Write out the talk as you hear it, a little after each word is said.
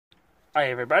Hi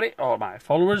everybody, all my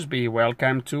followers, be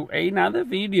welcome to another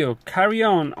video. Carry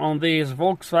on this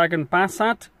Volkswagen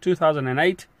Passat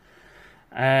 2008.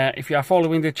 If you are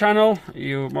following the channel,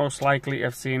 you most likely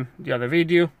have seen the other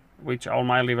video, which I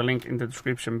might leave a link in the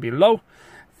description below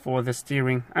for the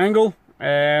steering angle.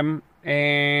 And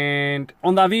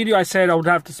on that video I said I would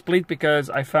have to split because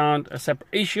I found a separate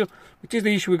issue, which is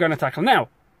the issue we're going to tackle now.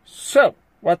 So,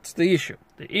 what's the issue?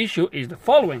 The issue is the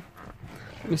following.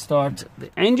 Let me start the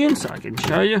engine so I can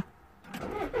show you.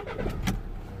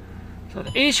 So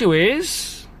the issue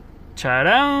is,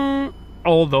 ta-da,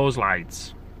 all those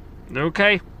lights.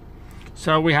 Okay,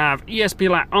 so we have ESP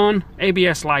light on,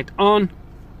 ABS light on,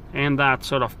 and that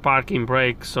sort of parking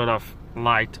brake sort of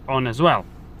light on as well.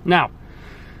 Now,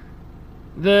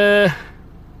 the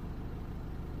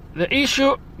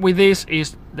issue with this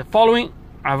is the following.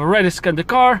 I've already scanned the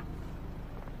car,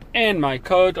 and my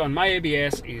code on my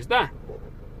ABS is that.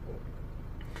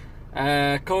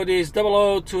 Code is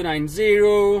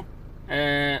 00290,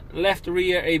 left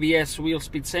rear ABS wheel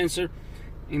speed sensor,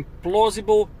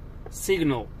 implausible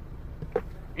signal.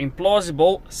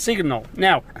 Implausible signal.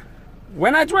 Now,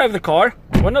 when I drive the car,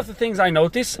 one of the things I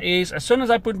notice is as soon as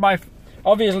I put my...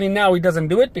 Obviously now it doesn't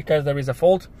do it because there is a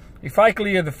fault. If I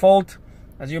clear the fault,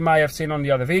 as you might have seen on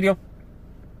the other video,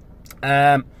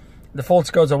 the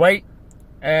fault goes away.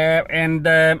 And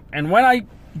when I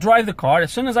drive the car,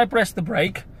 as soon as I press the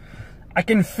brake, I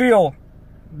can feel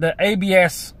the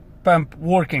ABS pump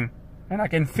working, and I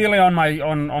can feel it on my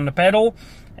on the pedal,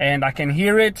 and I can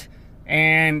hear it,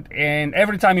 and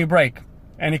every time you brake,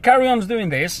 and it carry on doing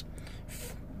this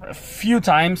a few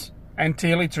times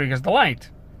until it triggers the light.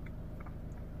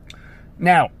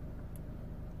 Now,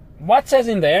 what says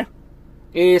in there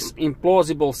is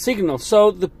implausible signal.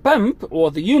 So the pump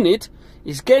or the unit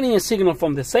is getting a signal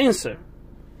from the sensor.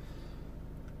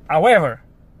 However,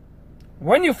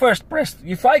 when you first press,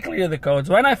 if I clear the codes,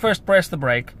 when I first press the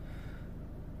brake,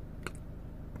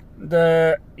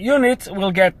 the unit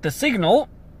will get the signal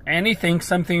and he thinks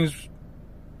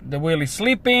the wheel is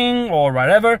slipping or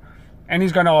whatever, and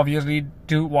he's gonna obviously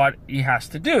do what he has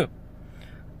to do.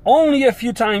 Only a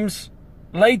few times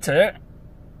later,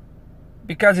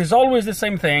 because it's always the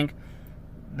same thing,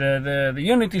 the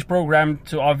unit is programmed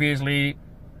to obviously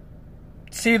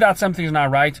see that something's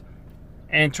not right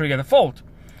and trigger the fault.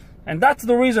 And that's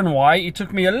the reason why it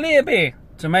took me a little bit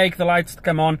to make the lights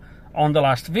come on the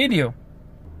last video.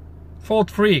 Fault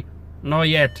free, not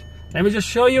yet. Let me just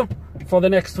show you for the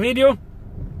next video.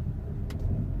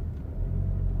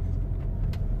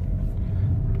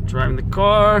 Driving the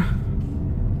car.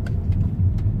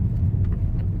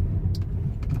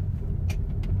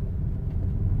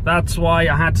 That's why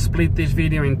I had to split this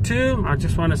video in two. I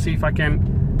just want to see if I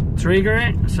can trigger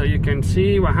it so you can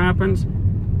see what happens.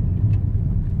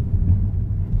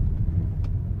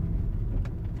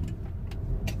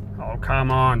 Oh,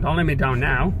 come on, don't let me down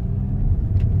now.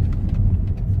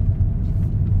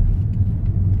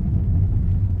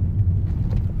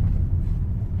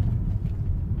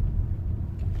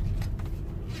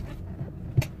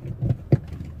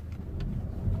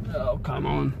 Oh, come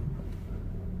on.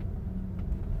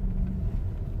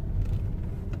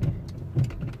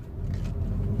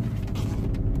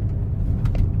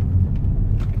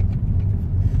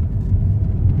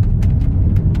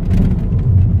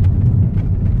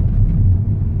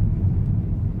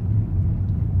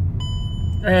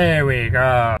 There we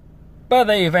go. But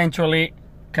they eventually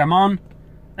come on,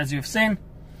 as you've seen.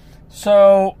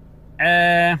 So,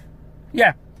 yeah.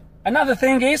 Another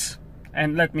thing is,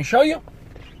 and let me show you,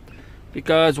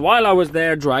 because while I was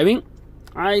there driving,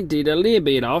 I did a little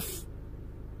bit of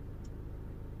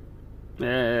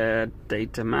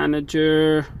data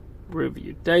manager,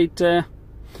 review data.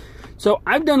 So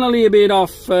I've done a little bit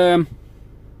of,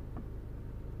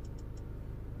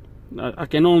 I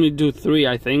can only do 3,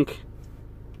 I think.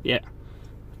 Yeah,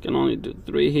 I can only do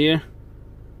 3 here.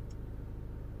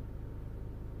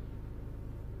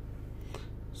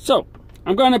 So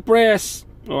I'm gonna press,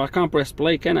 oh, I can't press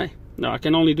play, can I? No, I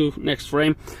can only do next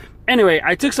frame. Anyway,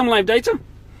 I took some live data,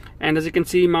 and as you can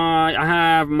see, I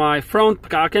have my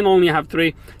front, I can only have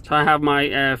 3, so I have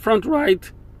my front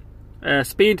right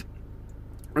speed,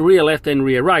 rear left and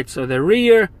rear right. So the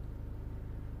rear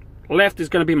left is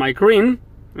gonna be my green,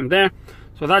 and there,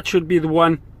 so that should be the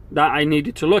one that I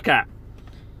needed to look at.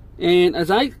 And as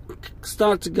I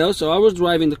start to go, so I was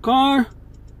driving the car,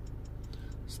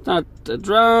 start to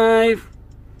drive,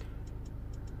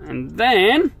 and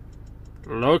then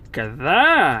look at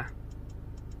that,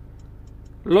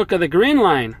 look at the green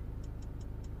line.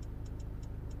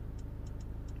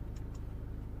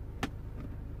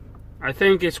 I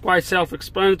think it's quite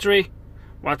self-explanatory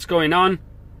what's going on.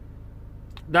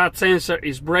 That sensor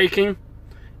is breaking,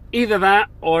 either that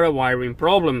or a wiring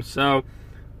problem. So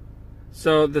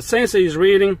the sensor is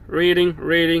reading,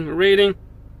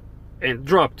 and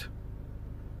dropped.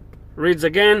 Reads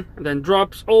again, and then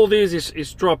drops. All this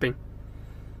is dropping.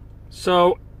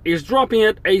 So it's dropping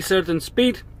at a certain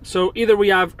speed. So either we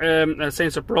have a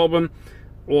sensor problem,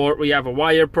 or we have a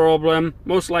wire problem.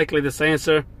 Most likely the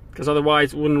sensor, because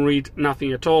otherwise it wouldn't read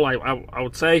nothing at all, I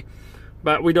would say.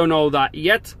 But we don't know that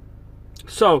yet.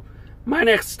 So my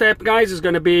next step, guys, is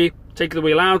going to be take the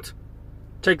wheel out,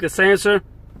 take the sensor,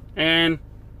 and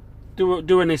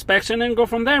do an inspection and go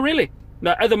from there, really.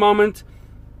 But at the moment,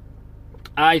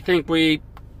 I think we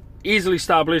easily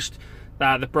established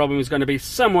that the problem is going to be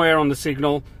somewhere on the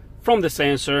signal from the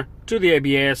sensor to the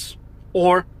ABS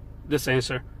or the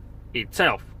sensor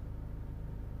itself.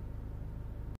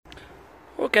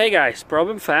 Okay guys,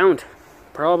 problem found.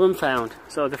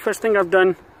 So the first thing I've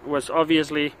done was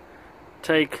obviously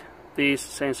take this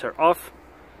sensor off.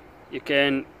 You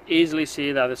can easily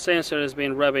see that the sensor has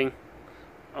been rubbing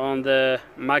on the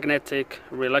magnetic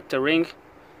reluctor ring.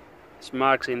 It's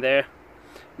marks in there.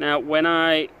 Now when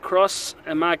I cross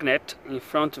a magnet in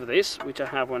front of this, which I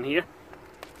have one here,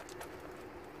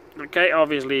 okay,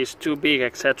 obviously it's too big,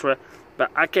 etc.,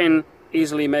 but I can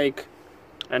easily make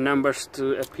numbers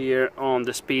to appear on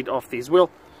the speed of this wheel.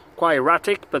 Quite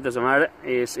erratic, but doesn't matter,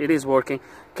 it is working.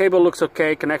 Cable looks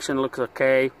okay, connection looks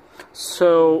okay.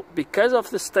 So because of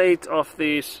the state of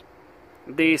this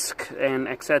disc and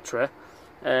etc.,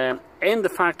 and the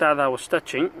fact that I was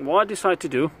touching, what I decided to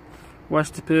do was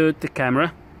to put the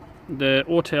camera, the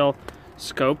untill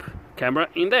scope camera,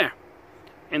 in there,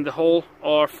 in the hole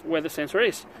of where the sensor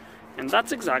is. And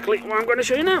that's exactly what I'm going to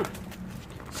show you now.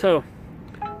 So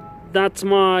that's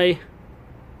the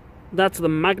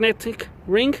magnetic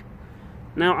ring.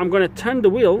 Now I'm going to turn the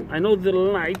wheel. I know the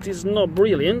light is not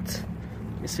brilliant.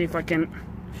 Let me see if I can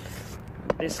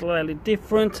make this slightly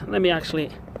different. Let me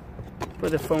actually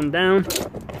put the phone down.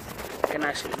 I can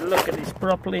actually look at this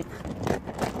properly.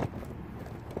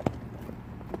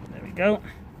 There we go.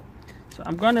 So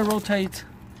I'm going to rotate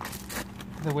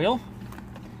the wheel.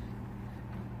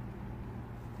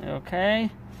 Okay.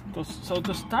 So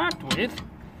to start with,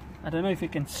 I don't know if you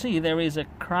can see, there is a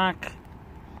crack.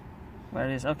 Where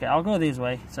it is? Okay, I'll go this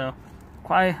way. So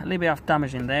quite a little bit of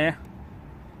damage in there.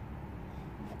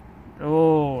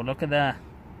 Oh, look at that.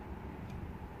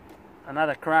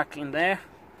 Another crack in there.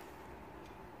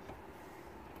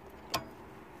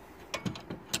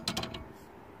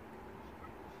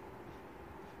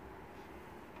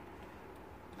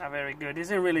 Not very good.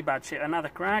 It's in really bad shape. Another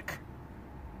crack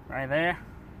right there.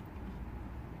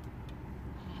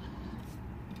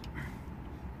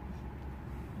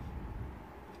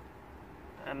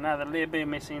 Another little bit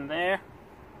missing there.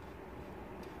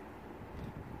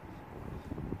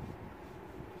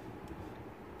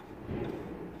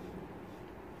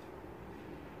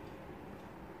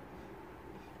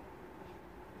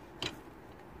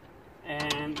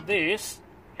 And this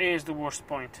is the worst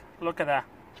point. Look at that.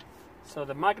 So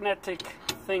the magnetic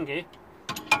thingy,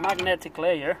 magnetic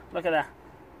layer, look at that.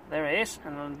 There it is,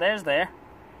 and then there's there.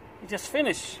 It just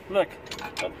finished. Look.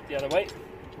 Oh, the other way.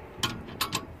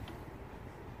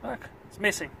 Look, it's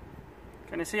missing.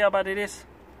 Can you see how bad it is?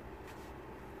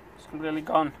 It's completely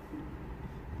gone.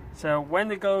 So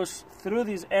when it goes through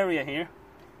this area here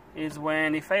is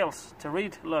when it fails to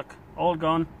read. Look, all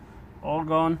gone, all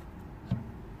gone.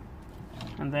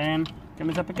 And then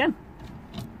comes up again.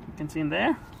 You can see in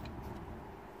there.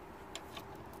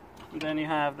 And then you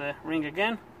have the ring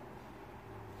again.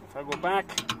 If I go back,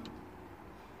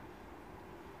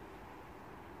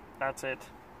 that's it.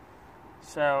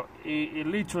 So it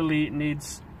literally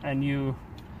needs a new,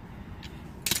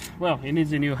 well, it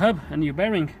needs a new hub, a new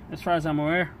bearing. As far as I'm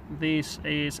aware, this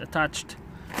is attached,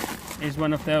 is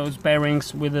one of those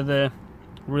bearings with the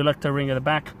reluctor ring at the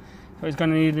back. So it's going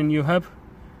to need a new hub.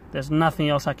 There's nothing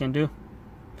else I can do.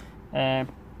 The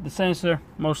sensor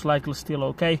most likely still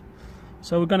okay.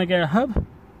 So we're going to get a hub,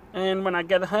 and when I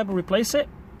get the hub, replace it,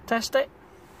 test it,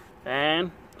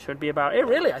 and should be about it,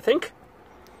 really, I think.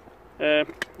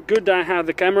 Good that I have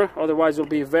the camera, otherwise it will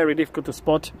be very difficult to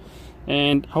spot,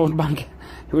 and hold back,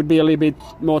 it would be a little bit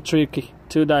more tricky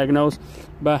to diagnose.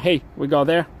 But hey, we got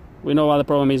there, we know what the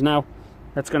problem is now.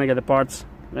 Let's gonna get the parts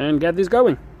and get this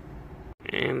going.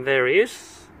 And there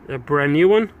is a brand new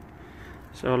one.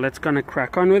 So let's gonna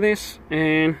crack on with this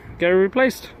and get it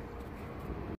replaced.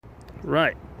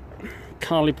 Right,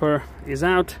 caliper is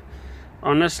out.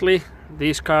 Honestly,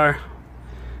 this car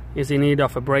is in need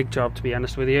of a brake job, to be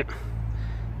honest with you.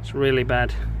 It's really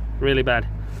bad, really bad.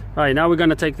 Right, now we're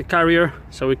gonna take the carrier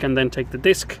so we can then take the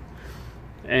disc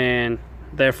and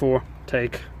therefore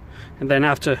take, and then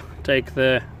have to take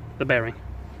the bearing.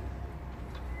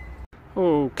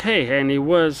 Okay, and it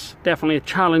was definitely a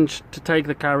challenge to take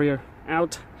the carrier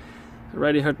out. I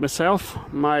already hurt myself.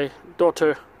 My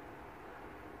daughter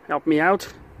helped me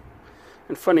out,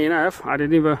 and funny enough, I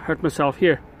didn't even hurt myself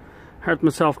here. Hurt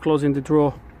myself closing the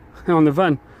drawer on the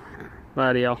van.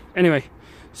 Bloody hell. Anyway,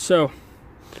 so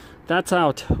that's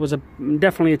out. It was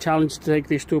definitely a challenge to take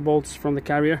these 2 bolts from the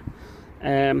carrier.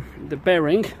 The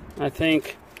bearing, I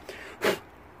think,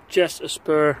 just as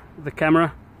per the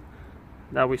camera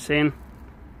that we've seen,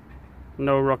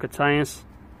 no rocket science.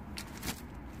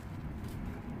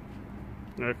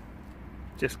 Look,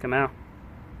 just come out.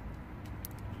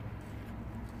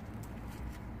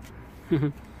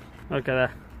 Look at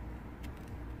that.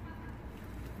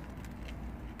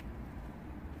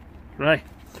 Right,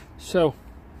 so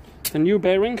the new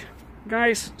bearing,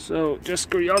 guys, so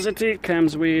just curiosity,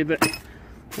 comes with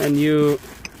a new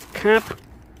cap,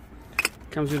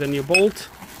 comes with a new bolt,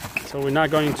 so we're not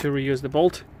going to reuse the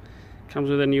bolt. Comes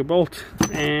with a new bolt,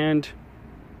 and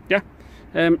yeah,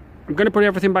 I'm gonna put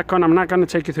everything back on. I'm not gonna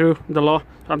take you through the lot.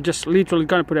 I'm just literally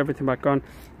gonna put everything back on.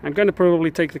 I'm gonna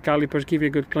probably take the calipers, give you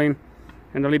a good clean,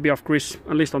 and a little bit of grease,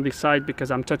 at least on this side,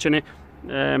 because I'm touching it.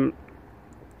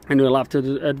 And we'll have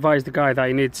to advise the guy that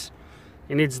he needs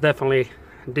definitely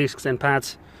discs and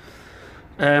pads.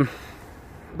 But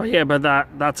yeah, but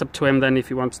that's up to him then if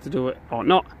he wants to do it or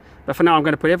not. But for now, I'm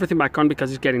going to put everything back on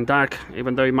because it's getting dark,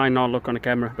 even though it might not look on the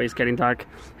camera, but it's getting dark,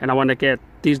 and I want to get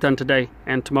these done today,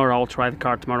 and tomorrow I'll try the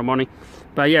car tomorrow morning.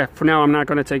 But yeah, for now I'm not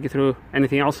going to take you through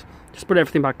anything else. Just put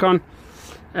everything back on.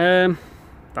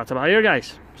 That's about it,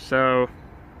 guys. So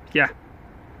yeah.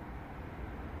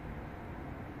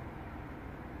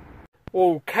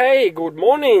 Okay, good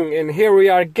morning, and here we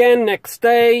are again, next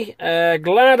day.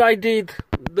 Glad I did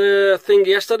the thing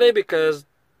yesterday because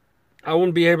I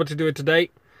won't be able to do it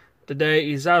today.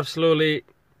 Today is absolutely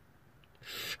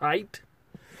shite.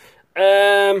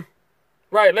 Right,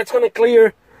 let's gonna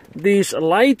clear these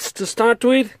lights to start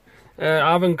with.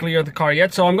 I haven't cleared the car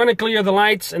yet, so I'm gonna clear the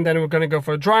lights and then we're gonna go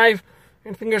for a drive,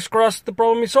 and fingers crossed the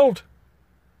problem is solved.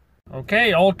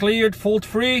 Okay, all cleared, fault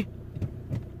free.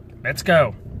 Let's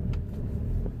go.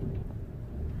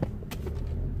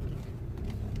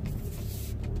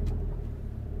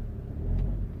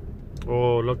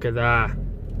 Oh, look at that.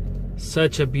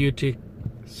 Such a beauty.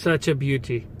 Such a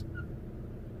beauty.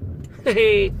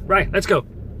 Hey, right, let's go.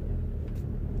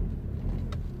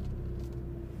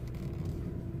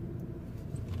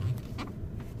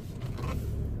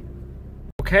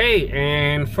 Okay,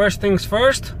 and first things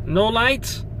first, no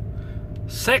lights.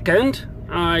 Second,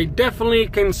 I definitely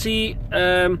can see,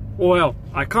 well,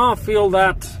 I can't feel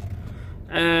that,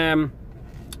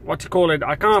 what you call it,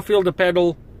 I can't feel the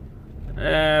pedal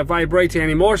vibrating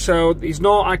anymore, so it's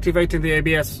not activating the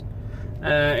ABS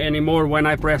anymore when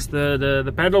I press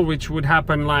the pedal, which would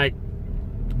happen like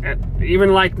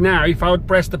even like now. If I would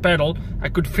press the pedal, I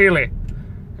could feel it.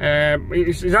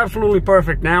 It's absolutely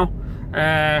perfect now.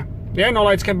 Yeah, no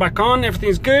lights came back on,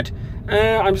 everything's good.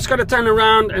 I'm just gonna turn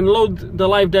around and load the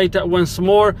live data once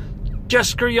more,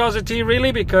 just curiosity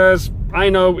really, because I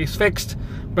know it's fixed,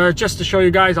 but just to show you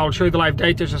guys, I'll show you the live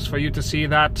data just for you to see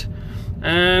that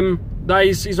that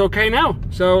is okay now.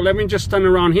 So let me just turn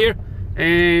around here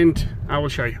and I will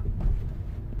show you.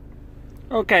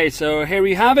 Okay, so here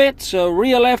we have it. So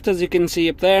rear left, as you can see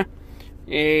up there,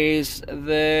 is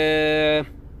the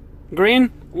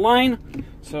green line.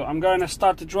 So I'm going to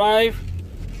start the drive.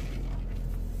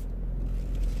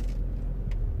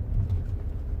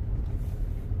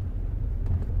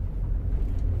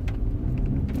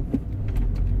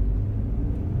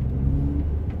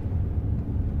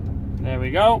 There we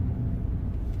go.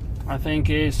 I think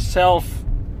it's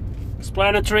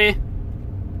self-explanatory.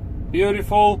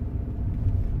 Beautiful.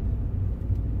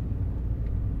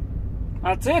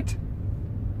 That's it.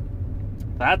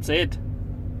 That's it.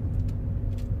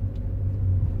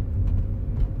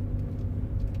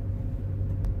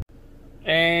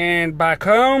 And back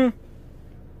home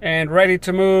and ready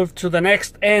to move to the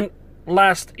next and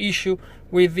last issue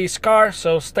with this car,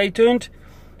 so stay tuned.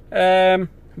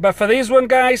 But for this one,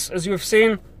 guys, as you've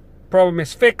seen, problem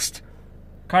is fixed.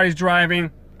 Car is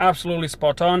driving absolutely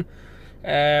spot on,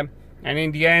 and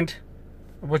in the end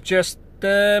it was just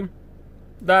that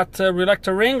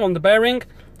reluctor ring on the bearing.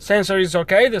 Sensor is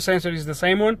okay, the sensor is the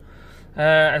same one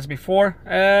as before,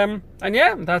 and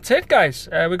yeah, that's it, guys.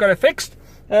 We got it fixed.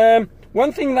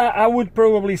 One thing that I would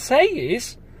probably say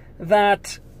is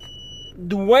that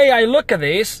the way I look at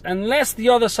this, unless the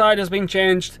other side has been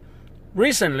changed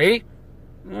recently,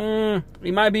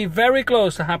 it might be very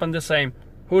close to happen the same.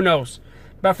 Who knows?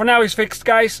 But for now, it's fixed,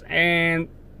 guys, and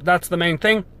that's the main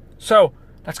thing. So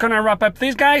that's gonna wrap up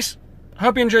this, guys.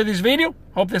 Hope you enjoyed this video.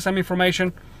 Hope there's some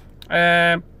information,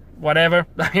 whatever,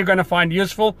 that you're gonna find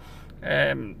useful.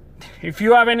 If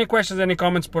you have any questions, any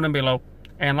comments, put them below.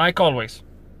 And like always,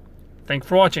 thanks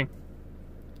for watching.